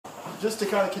just to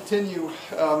kind of continue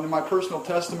in my personal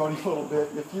testimony a little bit,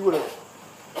 if you would have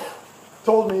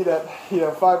told me that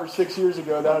 5 or 6 years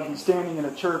ago that I'd be standing in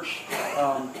a church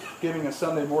giving a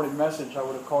Sunday morning message, I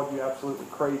would have called you absolutely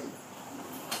crazy.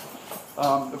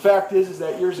 The fact is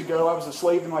that years ago I was a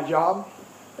slave to my job,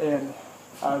 and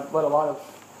I led a lot of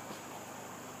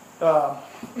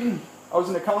I was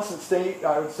in a constant state,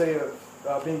 I would say,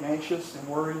 of being anxious and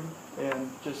worried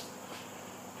and just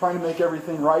trying to make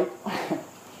everything right.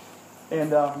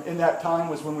 And in that time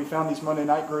was when we found these Monday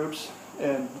night groups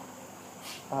and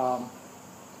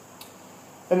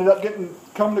ended up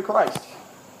coming to Christ.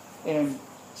 And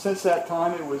since that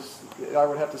time, I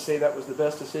would have to say that was the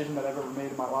best decision that I've ever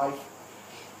made in my life.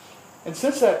 And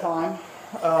since that time,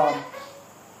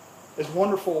 as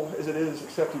wonderful as it is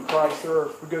accepting Christ, we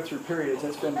go through periods.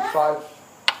 It's been 5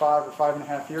 or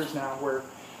 5.5 years now where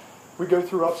we go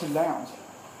through ups and downs.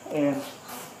 And,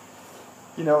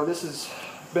 this has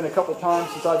been a couple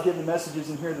times since I've given messages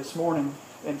in here this morning.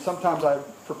 And sometimes I'm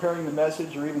preparing the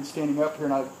message or even standing up here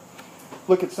and I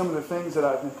look at some of the things that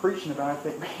I've been preaching about. I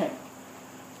think, man,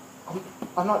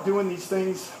 I'm not doing these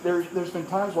things. There's been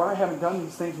times where I haven't done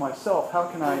these things myself. How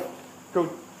can I go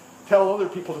tell other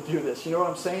people to do this? You know what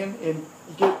I'm saying? And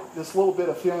you get this little bit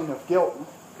of feeling of guilt.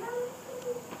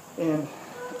 And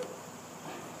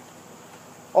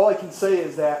all I can say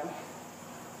is that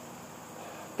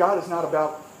God is not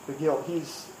about the guilt.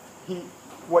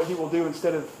 What He will do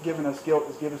instead of giving us guilt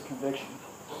is give us conviction.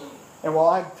 And while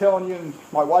I'm telling you, and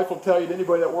my wife will tell you, to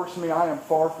anybody that works for me, I am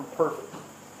far from perfect.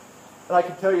 And I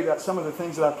can tell you that some of the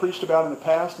things that I preached about in the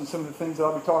past and some of the things that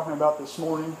I'll be talking about this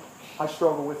morning, I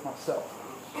struggle with myself.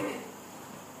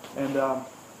 And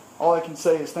all I can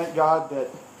say is thank God that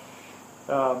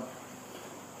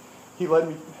He let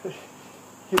me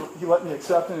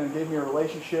accept Him and gave me a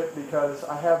relationship, because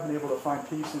I have been able to find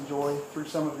peace and joy through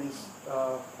some of these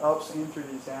ups and through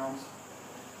these downs.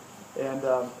 And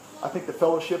I think the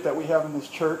fellowship that we have in this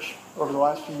church over the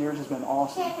last few years has been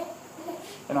awesome.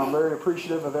 And I'm very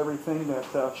appreciative of everything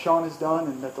that Sean has done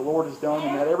and that the Lord has done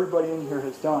and that everybody in here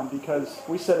has done, because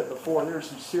we said it before, there's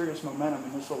some serious momentum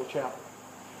in this little chapel.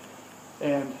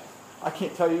 And I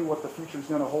can't tell you what the future is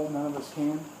going to hold, none of us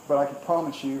can, but I can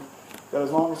promise you that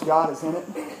as long as God is in it,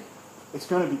 it's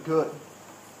going to be good.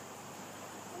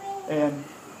 And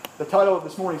the title of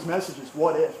this morning's message is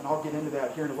What If? And I'll get into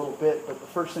that here in a little bit, but the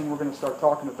first thing we're going to start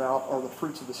talking about are the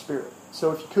fruits of the Spirit.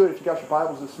 So if you got your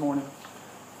Bibles this morning,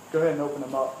 go ahead and open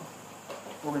them up.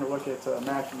 We're going to look at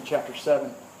Matthew chapter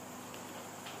 7.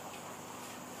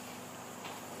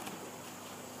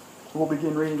 We'll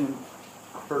begin reading in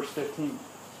verse 15.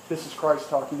 This is Christ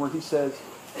talking, where He says,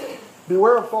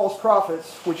 "Beware of false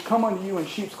prophets, which come unto you in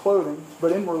sheep's clothing,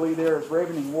 but inwardly they are as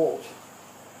ravening wolves.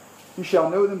 You shall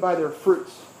know them by their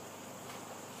fruits.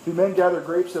 Do men gather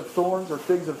grapes of thorns or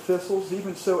figs of thistles?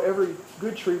 Even so every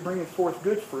good tree bringeth forth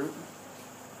good fruit,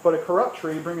 but a corrupt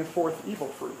tree bringeth forth evil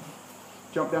fruit."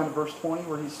 Jump down to verse 20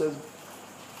 where He says,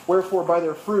 "Wherefore by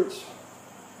their fruits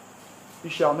you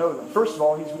shall know them." First of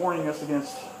all, He's warning us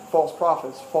against false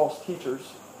prophets, false teachers,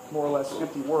 more or less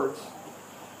empty words.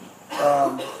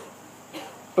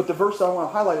 But the verse I want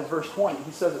to highlight is verse 20.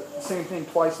 He says the same thing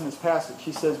twice in this passage.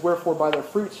 He says, "Wherefore by their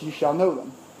fruits you shall know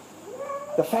them."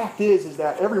 The fact is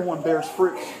that everyone bears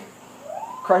fruits.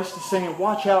 Christ is saying,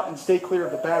 watch out and stay clear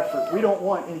of the bad fruit. We don't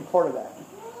want any part of that.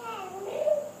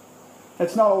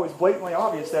 It's not always blatantly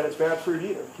obvious that it's bad fruit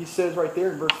either. He says right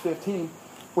there in verse 15,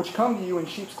 "Which come to you in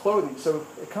sheep's clothing." So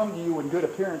they come to you in good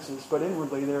appearances, but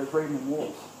inwardly they are as ravening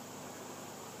wolves.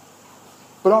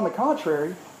 But on the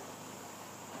contrary,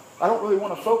 I don't really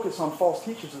want to focus on false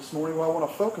teachers this morning. What I want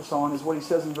to focus on is what He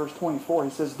says in verse 24. He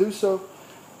says, "Do so,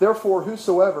 therefore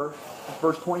whosoever,"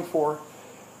 verse 24,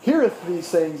 "heareth these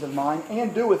sayings of mine,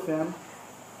 and doeth them,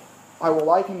 I will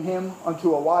liken him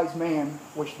unto a wise man,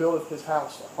 which buildeth his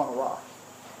house upon a rock."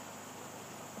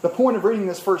 The point of reading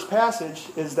this first passage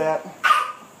is that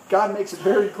God makes it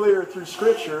very clear through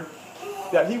Scripture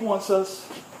that He wants us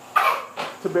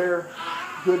to bear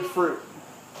good fruit.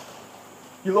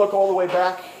 You look all the way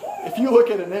back. If you look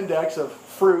at an index of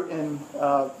fruit in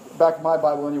back in my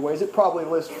Bible anyways, it probably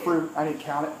lists fruit, I didn't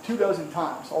count it, 24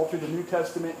 times, all through the New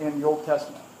Testament and the Old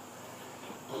Testament.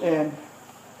 And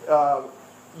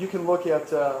you can look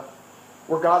at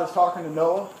where God is talking to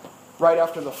Noah right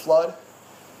after the flood.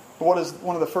 What is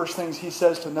one of the first things He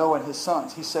says to Noah and his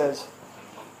sons? He says,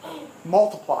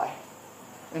 "Multiply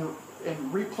and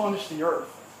replenish the earth."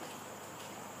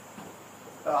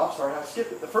 I'm sorry, I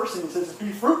skipped it. The first thing He says is,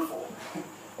 "Be fruitful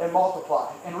and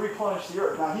multiply and replenish the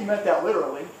earth." Now, He meant that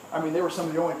literally. I mean, they were some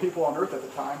of the only people on earth at the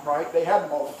time, right? They had to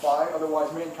multiply,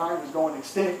 otherwise mankind was going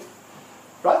extinct.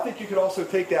 But I think you could also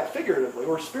take that figuratively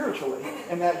or spiritually,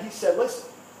 in that he said, listen,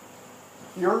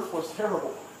 the earth was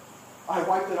terrible. I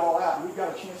wiped it all out, and we've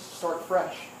got a chance to start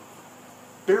fresh.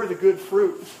 Bear the good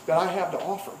fruit that I have to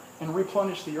offer and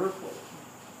replenish the earth with it.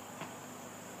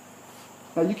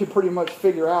 Now you can pretty much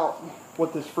figure out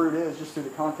what this fruit is just through the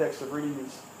context of reading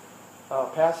these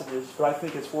passages, but I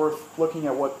think it's worth looking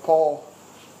at what Paul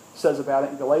says about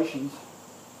it in Galatians.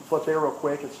 Flip there real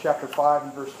quick. It's chapter 5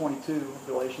 and verse 22 of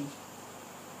Galatians,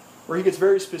 where he gets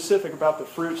very specific about the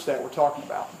fruits that we're talking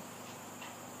about.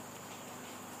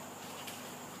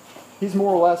 He's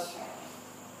more or less,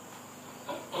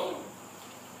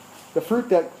 the fruit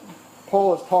that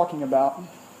Paul is talking about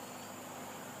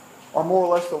are more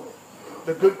or less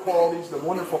the good qualities, the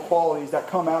wonderful qualities that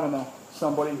come out in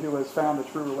somebody who has found a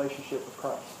true relationship with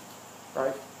Christ.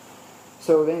 Right?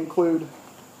 So they include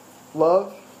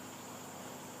love,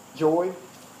 joy,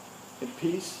 and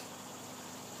peace,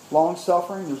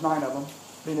 long-suffering. There's 9 of them.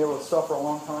 Being able to suffer a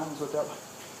long time is what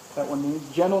that one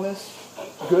means. Gentleness,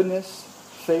 goodness,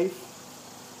 faith,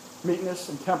 meekness,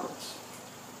 and temperance.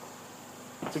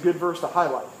 It's a good verse to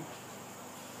highlight.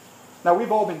 Now,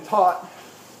 we've all been taught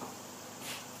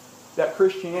that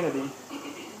Christianity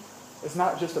is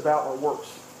not just about our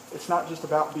works. It's not just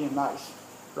about being nice,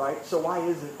 right? So why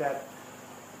is it that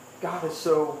God is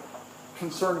so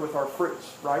concerned with our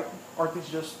fruits, right?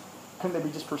 Couldn't they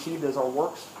be just perceived as our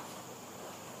works?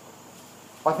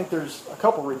 I think there's a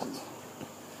couple reasons.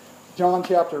 John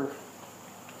chapter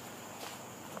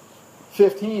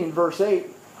 15, verse 8,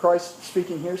 Christ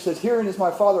speaking here says, "Herein is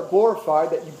my Father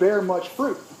glorified, that you bear much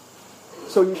fruit,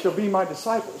 so you shall be my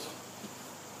disciples."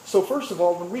 So first of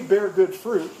all, when we bear good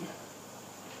fruit,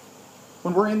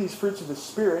 when we're in these fruits of the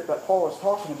Spirit that Paul is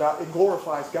talking about, it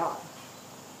glorifies God.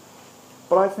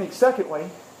 But I think secondly,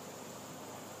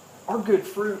 our good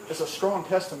fruit is a strong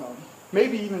testimony,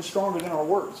 maybe even stronger than our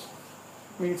words.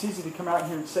 I mean, it's easy to come out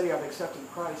here and say, I've accepted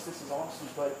Christ, this is awesome,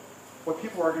 but what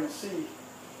people are going to see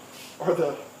are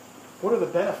what are the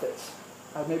benefits?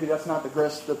 Maybe that's not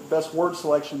the best word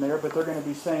selection there, but they're going to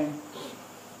be saying,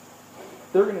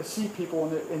 they're going to see people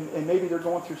and maybe they're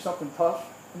going through something tough,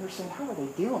 and they're saying, how are they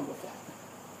dealing with that?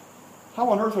 How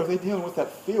on earth are they dealing with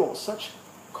that feel with such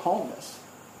calmness?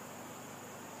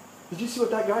 Did you see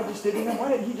what that guy just did to him?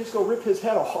 Why didn't he just go rip his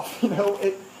head off?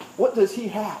 What does he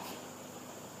have?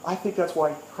 I think that's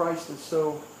why Christ is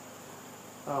so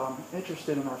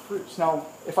interested in our fruits. Now,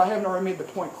 if I haven't already made the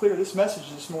point clear, this message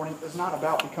this morning is not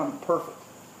about becoming perfect.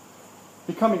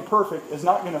 Becoming perfect is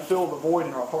not going to fill the void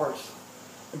in our hearts.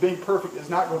 And being perfect is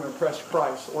not going to impress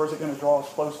Christ, or is it going to draw us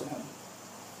close to Him?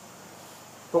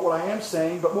 But what I am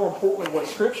saying, but more importantly what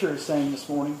Scripture is saying this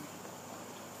morning,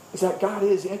 is that God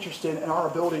is interested in our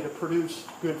ability to produce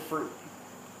good fruit.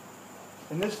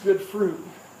 And this good fruit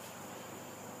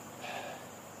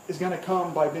is going to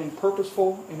come by being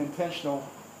purposeful and intentional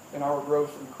in our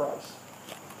growth in Christ.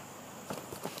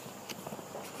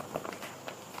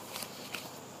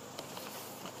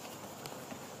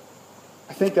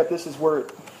 I think that this is where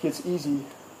it gets easy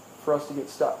for us to get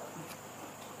stuck.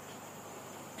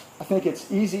 I think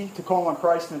it's easy to call on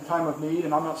Christ in a time of need,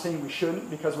 and I'm not saying we shouldn't,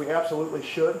 because we absolutely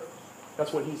should.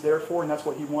 That's what He's there for, and that's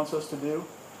what He wants us to do.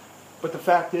 But the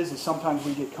fact is sometimes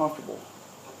we get comfortable.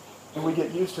 And we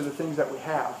get used to the things that we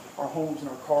have, our homes and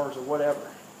our cars or whatever.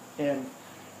 And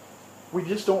we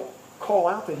just don't call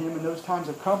out to Him in those times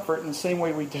of comfort in the same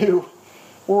way we do.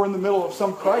 We're in the middle of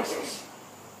some crisis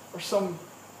or some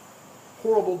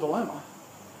horrible dilemma.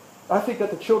 I think that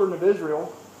the children of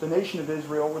Israel, the nation of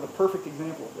Israel, were the perfect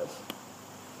example of this.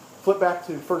 Flip back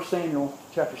to 1 Samuel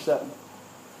chapter 7.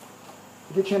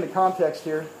 To get you into context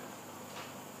here,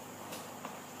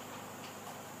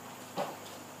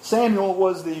 Samuel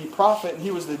was the prophet, and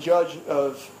he was the judge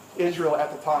of Israel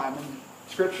at the time. And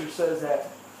Scripture says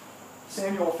that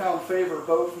Samuel found favor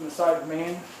both in the sight of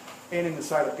man and in the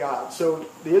sight of God. So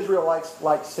the Israelites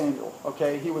liked Samuel,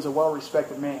 okay? He was a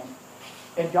well-respected man.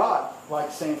 And God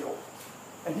liked Samuel.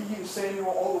 And He used Samuel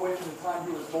all the way from the time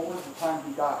he was born to the time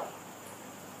he died.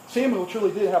 Samuel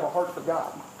truly did have a heart for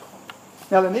God.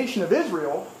 Now the nation of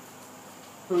Israel,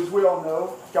 who as we all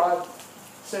know, God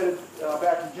said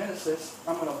back in Genesis,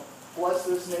 I'm going to bless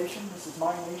this nation, this is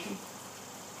my nation,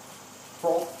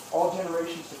 for all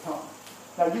generations to come.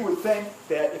 Now you would think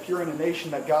that if you're in a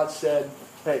nation that God said,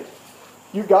 hey,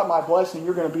 you've got my blessing,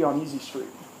 you're going to be on easy street,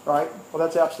 right? Well,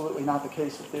 that's absolutely not the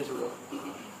case with Israel.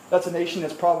 That's a nation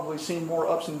that's probably seen more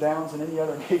ups and downs than any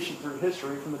other nation through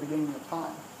history from the beginning of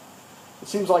time. It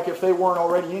seems like if they weren't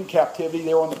already in captivity,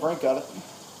 they were on the brink of it.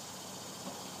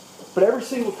 But every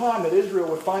single time that Israel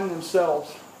would find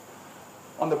themselves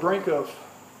on the brink of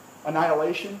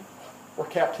annihilation or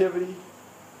captivity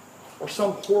or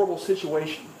some horrible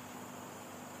situation,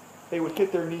 they would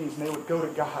hit their knees and they would go to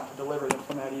God to deliver them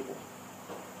from that evil.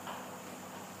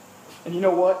 And you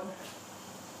know what?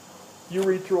 You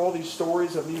read through all these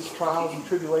stories of these trials and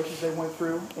tribulations they went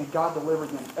through, and God delivered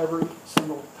them every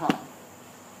single time.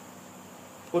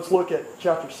 Let's look at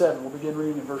chapter 7. We'll begin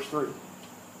reading in verse 3.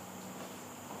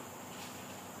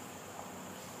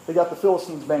 They got the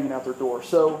Philistines banging out their door.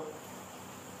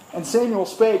 And Samuel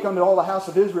spake unto all the house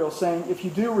of Israel, saying, If you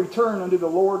do return unto the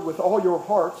Lord with all your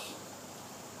hearts,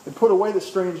 and put away the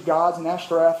strange gods and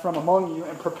Ashtaroth from among you,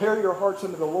 and prepare your hearts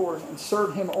unto the Lord, and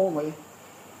serve Him only,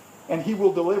 and He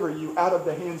will deliver you out of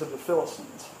the hands of the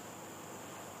Philistines.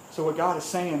 So what God is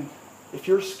saying, if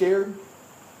you're scared,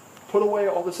 put away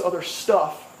all this other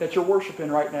stuff that you're worshiping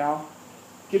right now,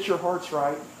 get your hearts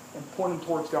right, and point them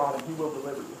towards God, and He will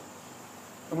deliver you.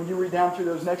 And when you read down through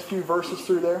those next few verses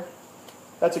through there,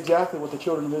 that's exactly what the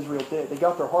children of Israel did. They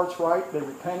got their hearts right, they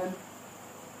repented,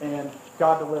 and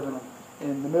God delivered them.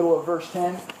 In the middle of verse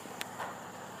 10,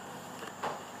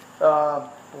 we'll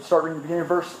start reading the beginning of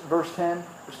verse 10.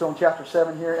 We're still in chapter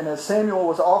 7 here. And as Samuel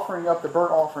was offering up the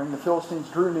burnt offering, the Philistines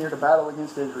drew near to battle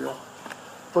against Israel.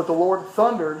 But the Lord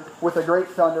thundered with a great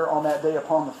thunder on that day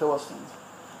upon the Philistines,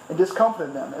 and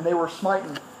discomfited them, and they were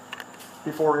smitten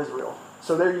before Israel.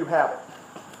 So there you have it.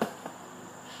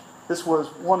 This was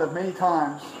one of many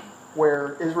times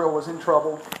where Israel was in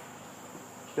trouble.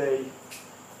 They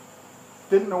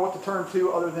didn't know what to turn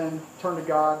to other than turn to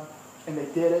God, and they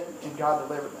did it, and God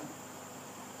delivered them.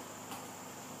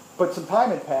 But some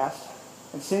time had passed,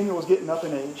 and Samuel was getting up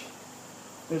in age,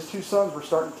 and his two sons were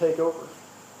starting to take over.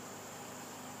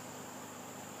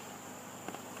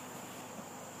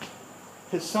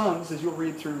 His sons, as you'll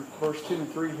read through verse 2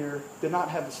 and 3 here, did not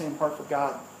have the same heart for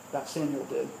God that Samuel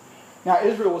did. Now,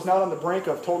 Israel was not on the brink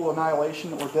of total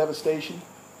annihilation or devastation,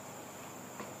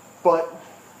 but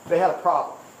they had a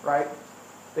problem, right?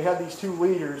 They had these two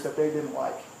leaders that they didn't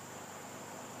like.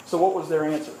 So what was their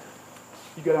answer?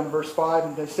 You go down to verse 5,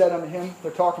 and they said unto him,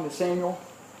 they're talking to Samuel,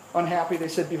 unhappy, they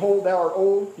said, Behold, thou art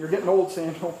old, you're getting old,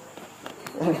 Samuel,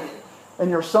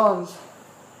 and your sons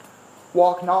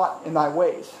walk not in thy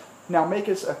ways. Now make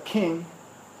us a king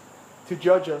to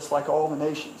judge us like all the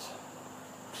nations.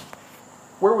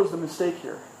 Where was the mistake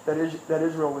here that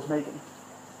Israel was making?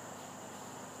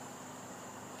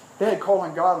 They had called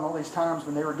on God in all these times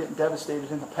when they were getting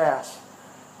devastated in the past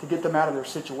to get them out of their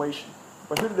situation.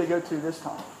 But who did they go to this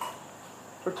time?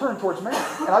 They're turned towards man.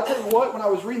 And I tell you what, when I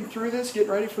was reading through this,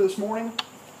 getting ready for this morning,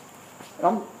 and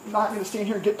I'm not going to stand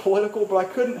here and get political, but I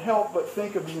couldn't help but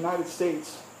think of the United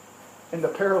States and the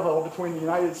parallel between the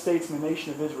United States and the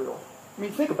nation of Israel. I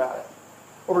mean, think about it.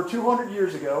 Over 200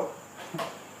 years ago,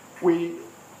 we,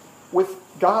 with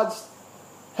God's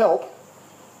help,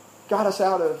 got us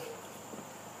out of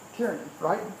tyranny,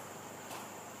 right?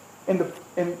 And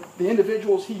the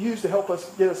individuals He used to help us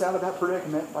get us out of that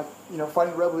predicament, like,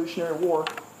 fighting the Revolutionary War,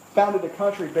 founded a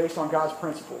country based on God's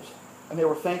principles. And they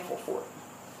were thankful for it.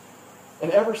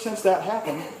 And ever since that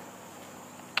happened,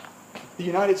 the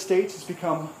United States has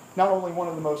become not only one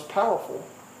of the most powerful,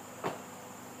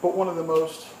 but one of the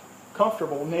most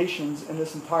comfortable nations in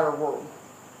this entire world.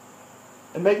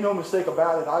 And make no mistake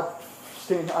about it,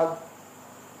 I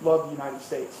love the United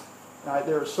States.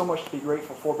 There is so much to be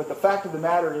grateful for. But the fact of the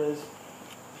matter is,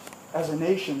 as a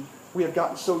nation, we have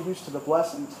gotten so used to the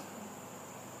blessings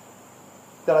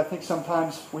that I think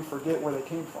sometimes we forget where they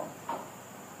came from.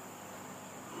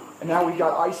 And now we've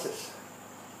got ISIS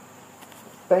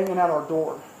banging at our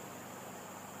door.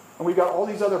 And we've got all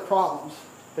these other problems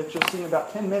that you'll see in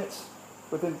about 10 minutes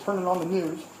within turning on the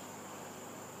news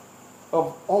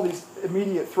of all these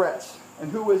immediate threats.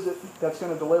 And who is it that's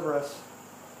going to deliver us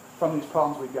from these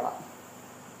problems we've got?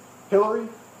 Hillary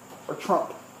or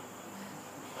Trump?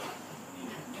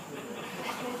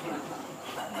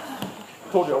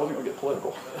 I told you I wasn't going to get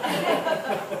political.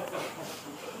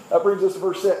 That brings us to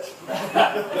verse 6.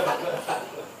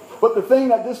 But the thing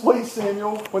that displeased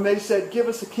Samuel, when they said, Give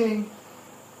us a king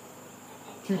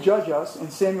to judge us,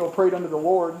 and Samuel prayed unto the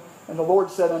Lord, and the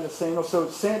Lord said unto Samuel, so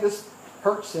this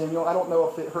hurt Samuel. I don't know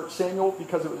if it hurt Samuel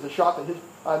because it was a shot that his...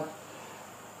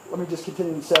 Let me just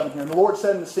continue in 7 here. And the Lord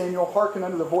said unto Samuel, Hearken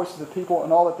unto the voice of the people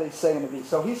and all that they say unto thee.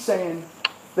 So He's saying,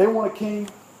 they want a king,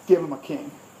 give them a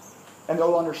king. And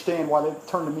they'll understand why they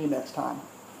turn to me next time.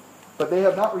 But they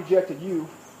have not rejected you,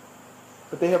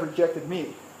 but they have rejected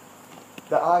me,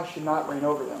 that I should not reign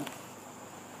over them.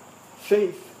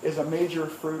 Faith is a major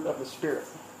fruit of the Spirit.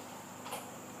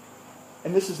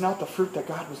 And this is not the fruit that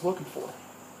God was looking for.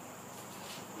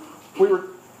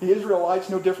 The Israelites,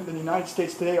 no different than the United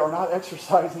States today, are not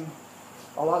exercising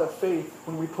a lot of faith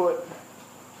when we put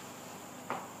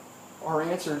our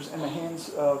answers in the hands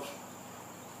of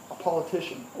a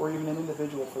politician or even an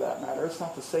individual for that matter. It's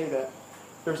not to say that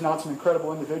there's not some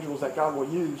incredible individuals that God will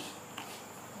use.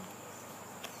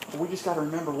 But we just got to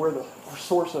remember where our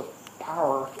source of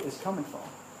power is coming from.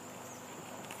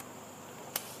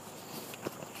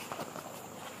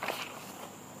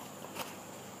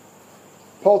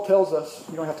 Paul tells us,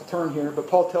 you don't have to turn here, but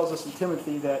Paul tells us in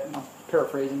Timothy that, and I'm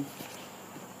paraphrasing,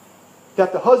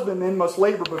 that the husbandman must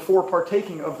labor before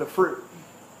partaking of the fruit.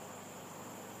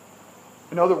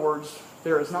 In other words,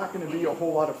 there is not going to be a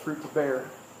whole lot of fruit to bear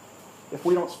if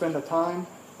we don't spend the time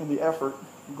and the effort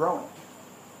growing.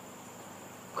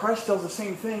 Christ tells the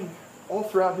same thing all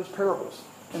throughout his parables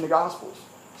in the Gospels.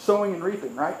 Sowing and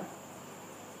reaping, right?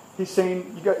 He's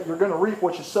saying you're going to reap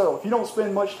what you sow. If you don't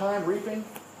spend much time reaping,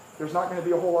 there's not going to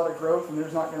be a whole lot of growth, and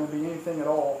there's not going to be anything at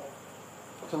all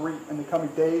to reap in the coming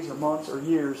days or months or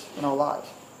years in our lives.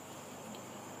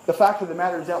 The fact of the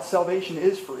matter is that salvation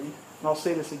is free, and I'll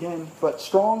say this again, but a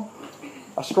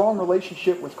strong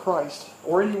relationship with Christ,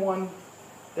 or anyone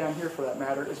down here for that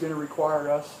matter, is going to require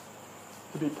us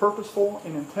to be purposeful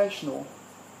and intentional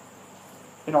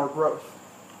in our growth.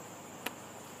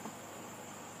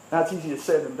 That's easier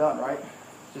said than done, right?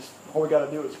 Just all we got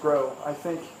to do is grow. I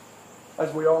think,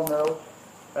 as we all know,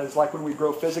 as like when we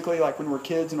grow physically, like when we're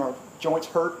kids and our joints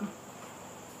hurt,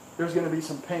 there's going to be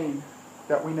some pain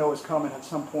that we know is coming at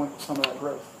some point with some of that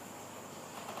growth.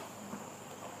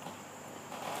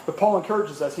 But Paul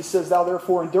encourages us. He says, "Thou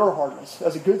therefore endure hardness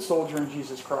as a good soldier in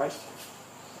Jesus Christ."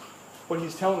 What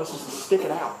he's telling us is to stick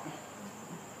it out.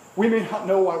 We may not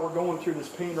know why we're going through this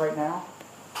pain right now,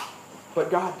 but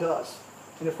God does.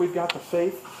 And if we've got the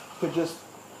faith to just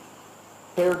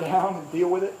bear down and deal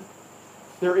with it,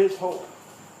 there is hope.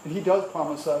 And he does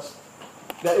promise us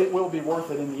that it will be worth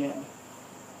it in the end.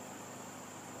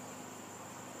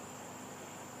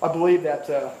 I believe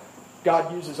that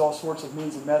God uses all sorts of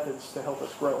means and methods to help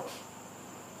us grow.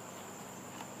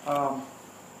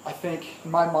 I think,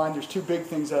 in my mind, there's two big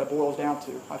things that it boils down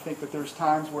to. I think that there's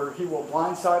times where he will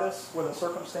blindside us with a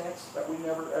circumstance that we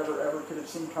never, ever, ever could have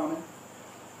seen coming.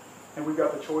 And we've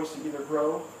got the choice to either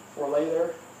grow or lay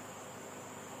there.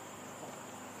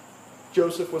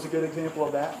 Joseph was a good example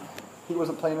of that. He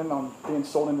wasn't planning on being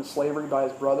sold into slavery by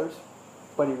his brothers,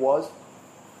 but he was.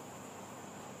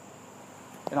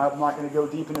 And I'm not going to go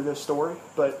deep into this story,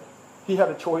 but he had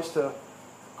a choice to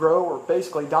grow or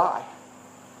basically die.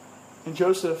 And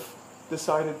Joseph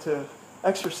decided to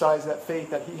exercise that faith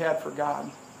that he had for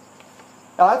God.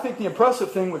 And I think the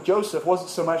impressive thing with Joseph wasn't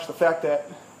so much the fact that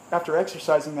after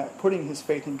exercising that, putting his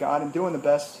faith in God and doing the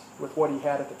best with what he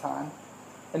had at the time,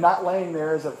 and not laying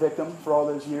there as a victim for all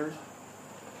those years,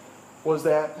 was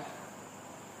that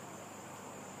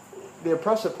the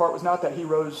impressive part was not that he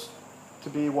rose to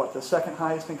be, the second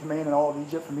highest in command in all of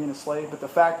Egypt from being a slave, but the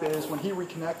fact is when he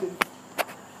reconnected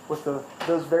with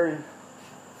those very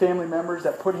family members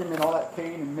that put him in all that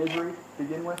pain and misery to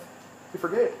begin with, he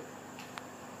forgave.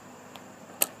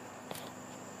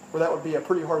 Well, that would be a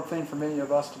pretty hard thing for many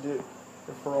of us to do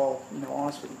if we're all,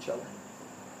 honest with each other.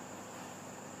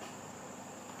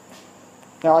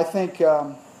 Now, I think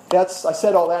I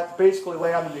said all that to basically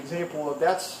lay out an example of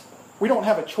we don't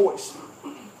have a choice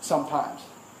sometimes.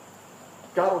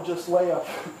 God will just lay a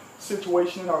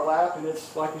situation in our lap, and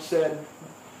it's like we said,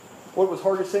 what was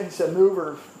Hargis saying? He said, move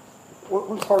or, what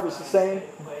was Hargis saying?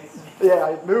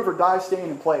 Yeah, move or die staying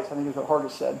in place, I think is what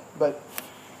Hargis said. But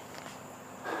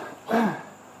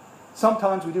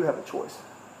sometimes we do have a choice.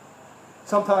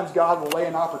 Sometimes God will lay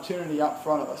an opportunity out in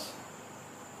front of us.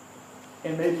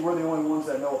 And maybe we're the only ones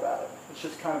that know about it. It's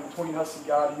just kind of between us and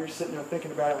God, and you're sitting there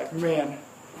thinking about it like, man,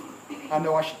 I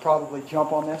know I should probably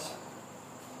jump on this.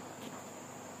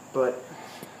 But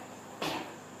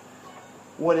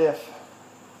what if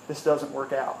this doesn't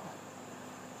work out?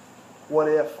 What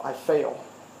if I fail?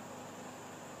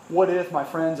 What if my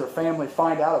friends or family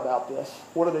find out about this?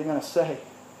 What are they going to say?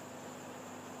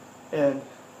 And,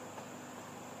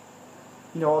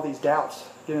 all these doubts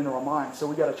get into our minds. So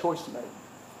we got a choice to make.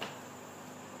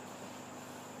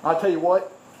 I'll tell you what,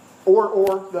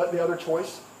 or the other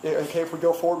choice, okay, if we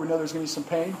go forward, we know there's going to be some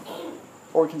pain,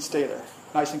 or we can stay there,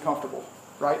 nice and comfortable,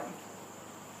 right?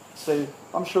 Say,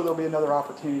 I'm sure there'll be another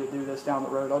opportunity to do this down the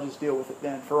road. I'll just deal with it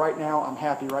then. For right now, I'm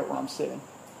happy right where I'm sitting.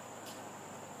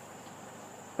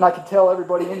 And I can tell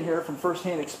everybody in here from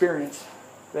firsthand experience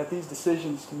that these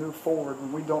decisions to move forward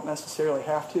when we don't necessarily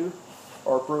have to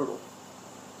are brutal.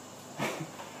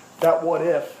 That what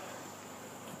if,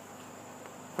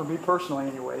 for me personally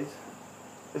anyways,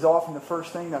 is often the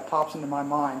first thing that pops into my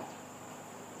mind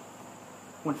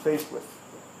when faced with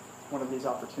one of these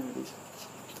opportunities.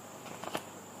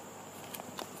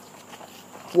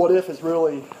 What if is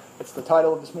really, it's the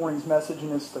title of this morning's message,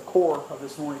 and it's the core of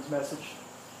this morning's message.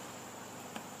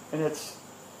 And it's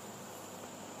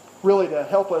really to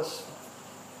help us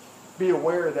be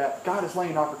aware that God is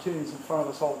laying opportunities in front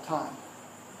of us all the time.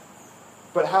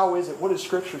 But how is it? What does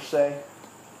Scripture say?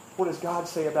 What does God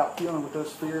say about dealing with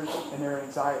those fears and their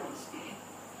anxieties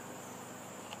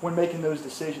when making those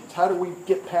decisions? How do we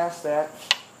get past that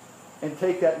and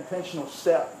take that intentional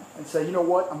step and say, you know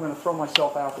what, I'm going to throw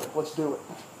myself out there. Let's do it.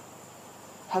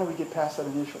 How do we get past that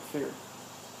initial fear?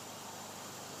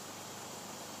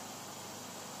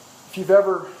 If you've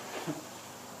ever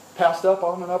passed up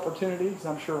on an opportunity, as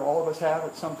I'm sure all of us have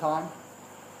at some time,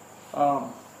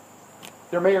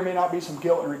 there may or may not be some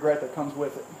guilt and regret that comes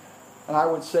with it. And I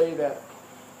would say that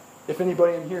if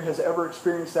anybody in here has ever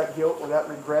experienced that guilt or that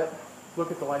regret,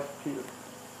 look at the life of Peter.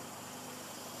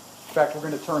 In fact, we're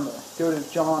going to turn there. Go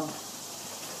to John.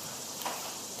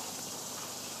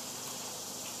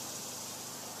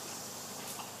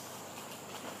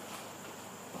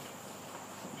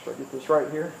 Make sure I get this right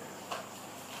here.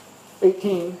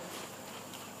 18.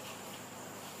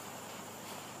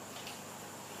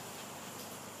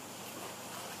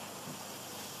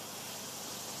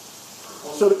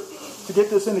 So to get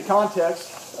this into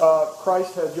context,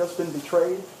 Christ had just been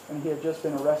betrayed and he had just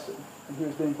been arrested. And he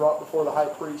was being brought before the high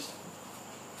priest.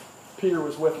 Peter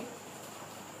was with him.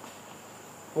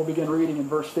 We'll begin reading in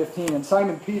verse 15. And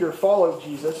Simon Peter followed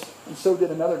Jesus, and so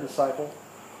did another disciple.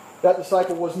 That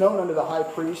disciple was known unto the high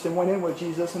priest, and went in with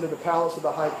Jesus into the palace of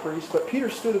the high priest. But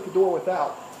Peter stood at the door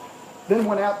without. Then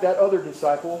went out that other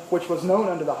disciple, which was known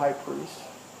unto the high priest,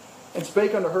 and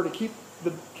spake unto her to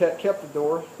kept the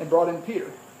door, and brought in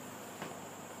Peter.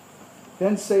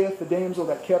 Then saith the damsel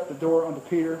that kept the door unto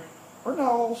Peter, Art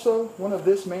thou also one of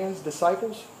this man's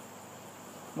disciples?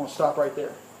 I'm going to stop right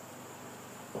there.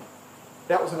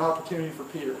 That was an opportunity for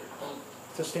Peter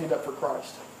to stand up for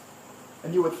Christ.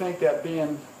 And you would think that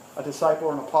being a disciple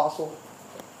or an apostle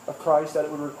of Christ, that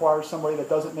it would require somebody that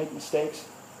doesn't make mistakes,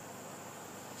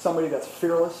 somebody that's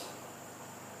fearless.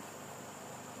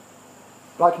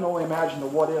 But I can only imagine the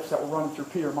what-ifs that were running through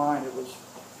Peter's mind. It was,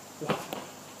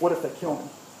 what if they kill me?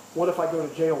 What if I go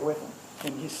to jail with him?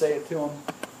 And he saith to him,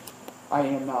 I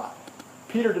am not.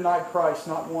 Peter denied Christ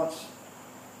not once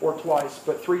or twice,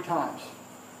 but 3 times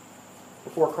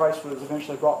before Christ was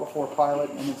eventually brought before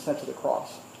Pilate and then sent to the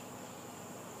cross.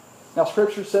 Now,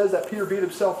 Scripture says that Peter beat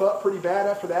himself up pretty bad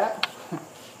after that.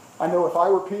 I know if I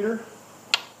were Peter,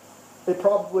 it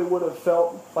probably would have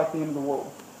felt like the end of the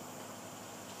world.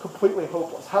 Completely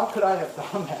hopeless. How could I have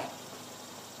done that?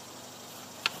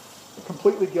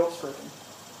 Completely guilt-stricken.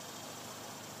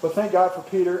 But thank God for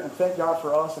Peter, and thank God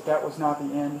for us that was not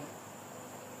the end.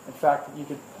 In fact, you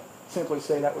could simply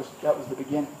say that was the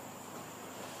beginning.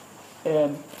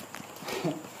 And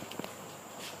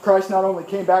Christ not only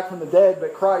came back from the dead,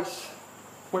 but Christ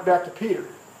went back to Peter.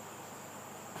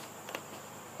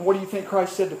 And what do you think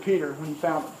Christ said to Peter when he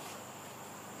found him?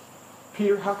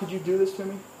 Peter, how could you do this to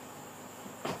me?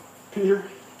 Peter,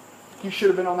 you should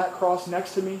have been on that cross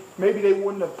next to me. Maybe they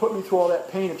wouldn't have put me through all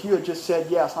that pain if you had just said,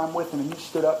 yes, I'm with him, and you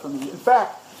stood up for me. In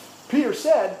fact, Peter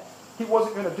said he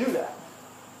wasn't going to do that.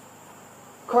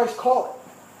 Christ called it.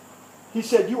 He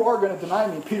said, you are going to deny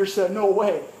me. Peter said, no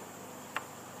way.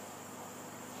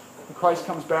 And Christ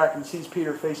comes back and sees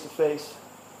Peter face to face.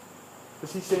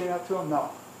 Does he say that to him? No.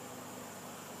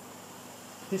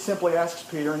 He simply asks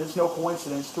Peter, and it's no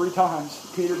coincidence, 3 times,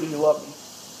 Peter, do you love me?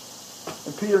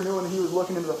 And Peter, knowing that he was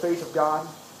looking into the face of God,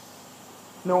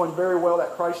 knowing very well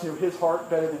that Christ knew his heart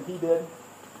better than he did,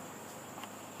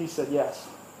 he said, yes.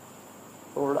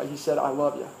 Lord, he said, I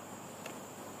love you.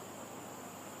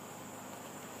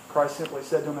 Christ simply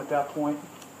said to him at that point,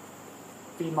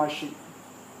 feed my sheep.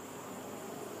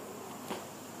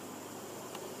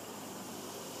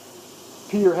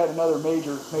 Peter had another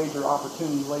major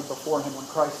opportunity laid before him when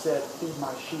Christ said, feed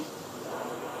my sheep.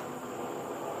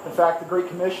 In fact, the Great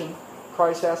Commission,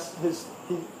 Christ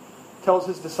he tells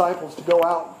his disciples to go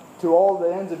out to all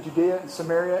the ends of Judea and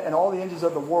Samaria and all the ends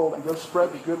of the world and go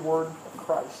spread the good word of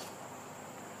Christ.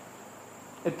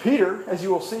 And Peter, as you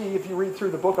will see if you read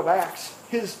through the book of Acts,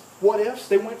 his what-ifs,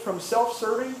 they went from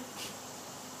self-serving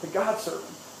to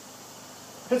God-serving.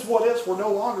 His what-ifs were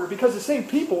no longer, because the same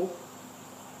people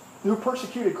who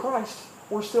persecuted Christ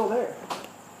were still there.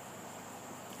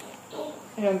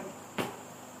 And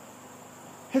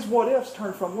his what-ifs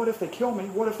turned from, what if they kill me?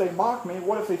 What if they mock me?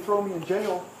 What if they throw me in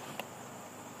jail?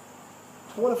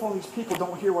 What if all these people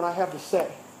don't hear what I have to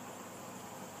say?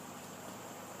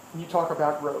 And you talk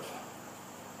about growth.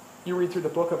 You read through the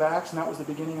book of Acts, and that was the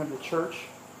beginning of the church,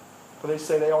 where they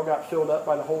say they all got filled up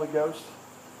by the Holy Ghost.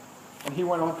 And he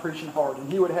went on preaching hard.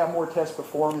 And he would have more tests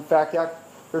before him. In fact,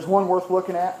 there's one worth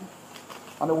looking at.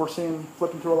 I know we're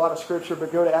flipping through a lot of Scripture,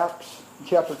 but go to Acts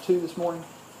chapter 2 this morning.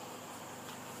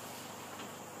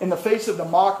 In the face of the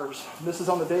mockers, this is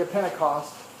on the day of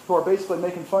Pentecost, who are basically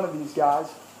making fun of these guys,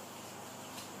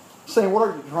 saying, "What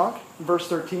are you, drunk?" In verse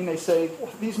 13, they say,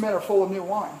 "These men are full of new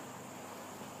wine."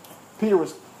 Peter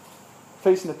was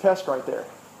facing a test right there,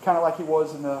 kind of like he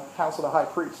was in the house of the high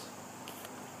priest.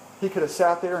 He could have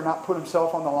sat there and not put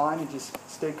himself on the line and just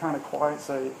stayed kind of quiet and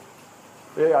say,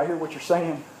 "Yeah, I hear what you're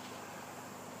saying,"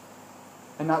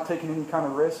 and not taking any kind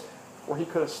of risk. Or he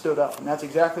could have stood up, and that's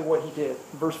exactly what he did.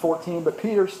 Verse 14, "But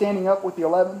Peter, standing up with the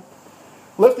 11,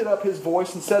 lifted up his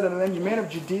voice and said unto them, You men of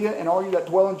Judea, and all you that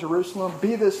dwell in Jerusalem,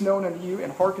 be this known unto you,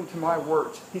 and hearken to my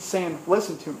words." He's saying,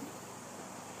 listen to me.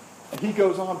 And he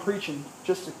goes on preaching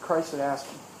just as Christ had asked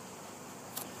him.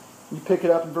 You pick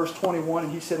it up in verse 21,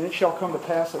 and he said, "And it shall come to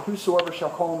pass that whosoever shall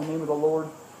call on the name of the Lord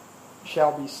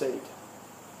shall be saved."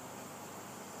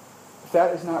 If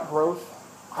that is not growth,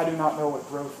 I do not know what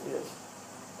growth is.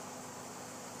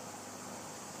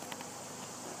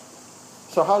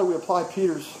 So how do we apply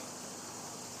Peter's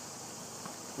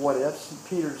what ifs and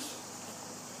Peter's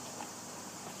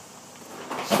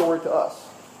story to us?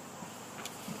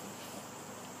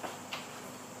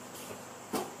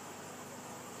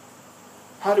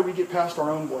 How do we get past our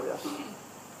own what ifs?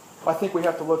 I think we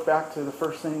have to look back to the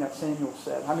first thing that Samuel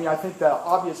said. I think the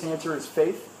obvious answer is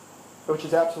faith, which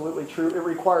is absolutely true. It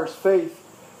requires faith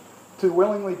to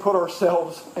willingly put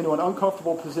ourselves into an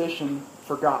uncomfortable position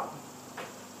for God,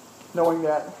 knowing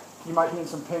that you might be in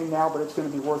some pain now, but it's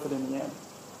going to be worth it in the end.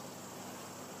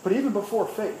 But even before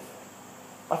faith,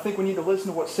 I think we need to listen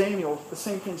to what the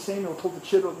same thing Samuel told the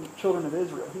children of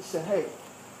Israel. He said, "Hey,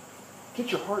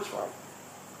 get your hearts right.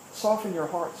 Soften your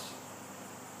hearts."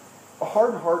 A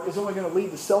hardened heart is only going to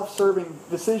lead to self-serving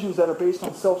decisions that are based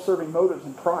on self-serving motives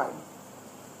and pride.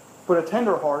 But a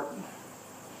tender heart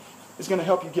is going to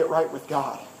help you get right with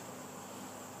God.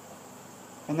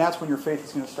 And that's when your faith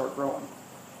is going to start growing.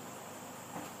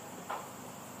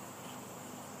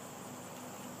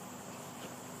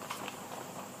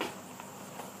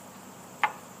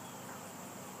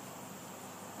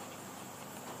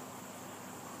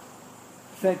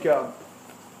 I think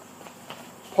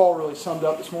Paul really summed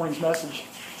up this morning's message,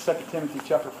 2 Timothy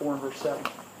chapter 4 and verse 7.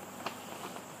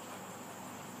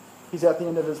 He's at the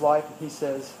end of his life and he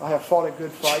says, "I have fought a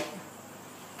good fight.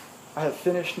 I have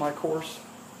finished my course.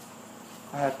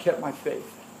 I have kept my faith."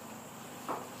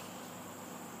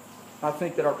 I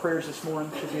think that our prayers this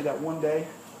morning should be that one day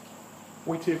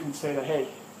we too can say that, hey,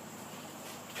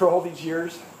 for all these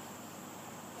years,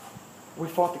 we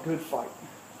fought the good fight.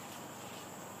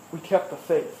 We kept the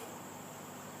faith.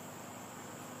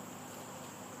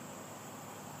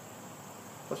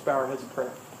 Let's bow our heads in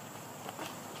prayer.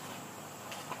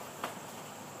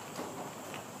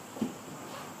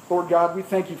 Lord God, we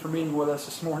thank you for meeting with us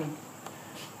this morning.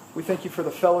 We thank you for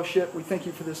the fellowship. We thank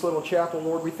you for this little chapel,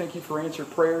 Lord. We thank you for answered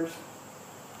prayers.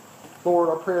 Lord,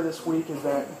 our prayer this week is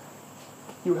that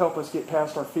you help us get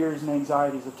past our fears and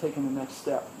anxieties of taking the next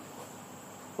step.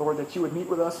 Lord, that you would meet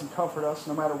with us and comfort us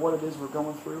no matter what it is we're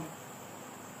going through.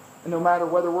 And no matter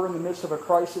whether we're in the midst of a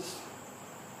crisis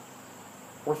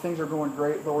or things are going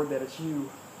great, Lord, that it's you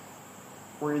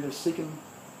we're either seeking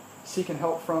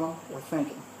help from or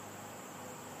thanking.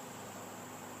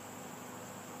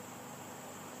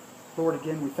 Lord,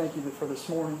 again, we thank you for this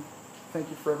morning. Thank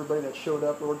you for everybody that showed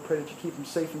up. Lord, pray that you keep them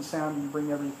safe and sound and you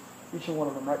bring each and one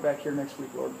of them right back here next week,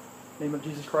 Lord. In the name of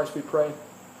Jesus Christ we pray.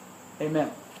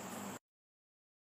 Amen.